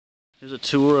Here's a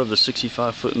tour of the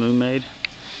 65-foot moon maid.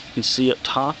 You can see up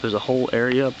top, there's a whole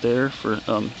area up there for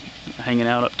hanging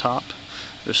out up top.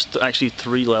 There's actually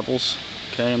 3 levels.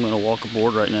 Okay, I'm going to walk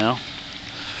aboard right now.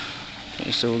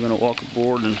 Okay, so we're going to walk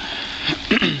aboard and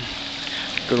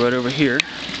go right over here.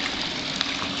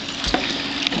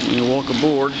 When you walk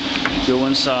aboard, go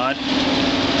inside,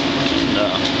 and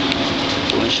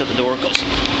go and shut the door because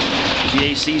the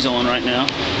AC's on right now.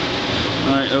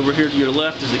 Alright, over here to your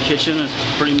left is the kitchen. It's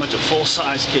pretty much a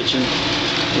full-size kitchen.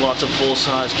 Lots of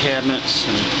full-size cabinets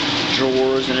and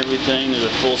drawers and everything. There's a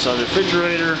full-size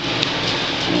refrigerator.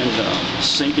 And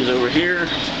sink is over here.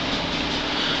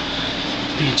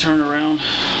 You turn around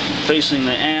facing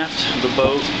the aft of the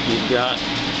boat. You've got,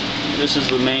 this is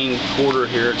the main quarter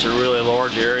here. It's a really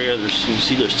large area. You can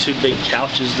see there's 2 big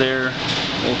couches there.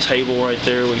 A little table right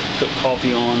there we can cook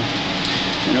coffee on.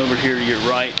 And over here to your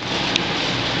right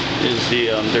is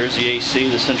there's the AC,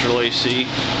 the central AC.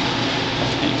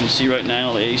 And you can see right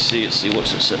now the AC, let's see,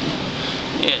 what's it set?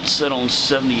 Yeah, it's set on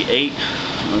 78.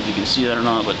 I don't know if you can see that or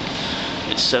not, but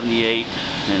it's 78,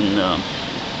 and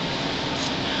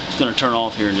it's going to turn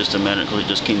off here in just a minute because it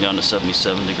just came down to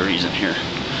 77 degrees in here.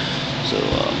 So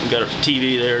we've got a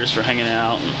TV there just for hanging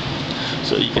out, and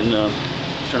so you can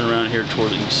turn around here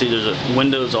towards it. You can see there's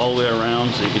windows all the way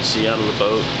around, so you can see out of the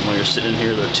boat. When you're sitting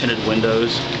here, there are tinted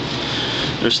windows.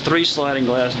 There's 3 sliding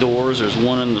glass doors. There's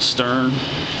one in the stern,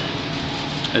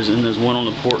 and there's one on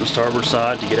the port and starboard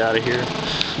side to get out of here.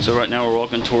 So right now we're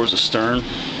walking towards the stern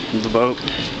of the boat.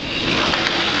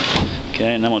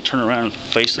 Okay, and I'm going to turn around and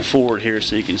face it forward here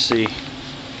so you can see.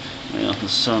 Well, the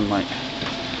sun might.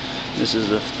 This is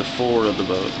the forward of the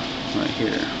boat right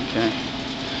here. Okay.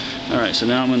 All right, so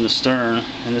now I'm in the stern,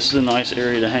 and this is a nice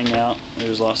area to hang out.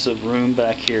 There's lots of room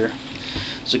back here.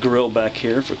 There's a grill back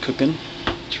here for cooking.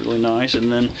 It's really nice.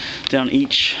 And then down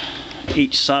each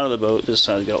side of the boat, this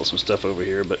side's got some stuff over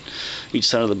here, but each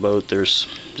side of the boat there's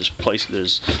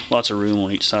lots of room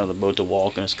on each side of the boat to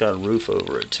walk, and it's got a roof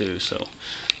over it too, so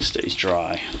it stays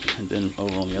dry. And then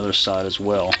over on the other side as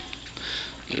well,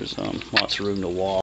 there's lots of room to walk.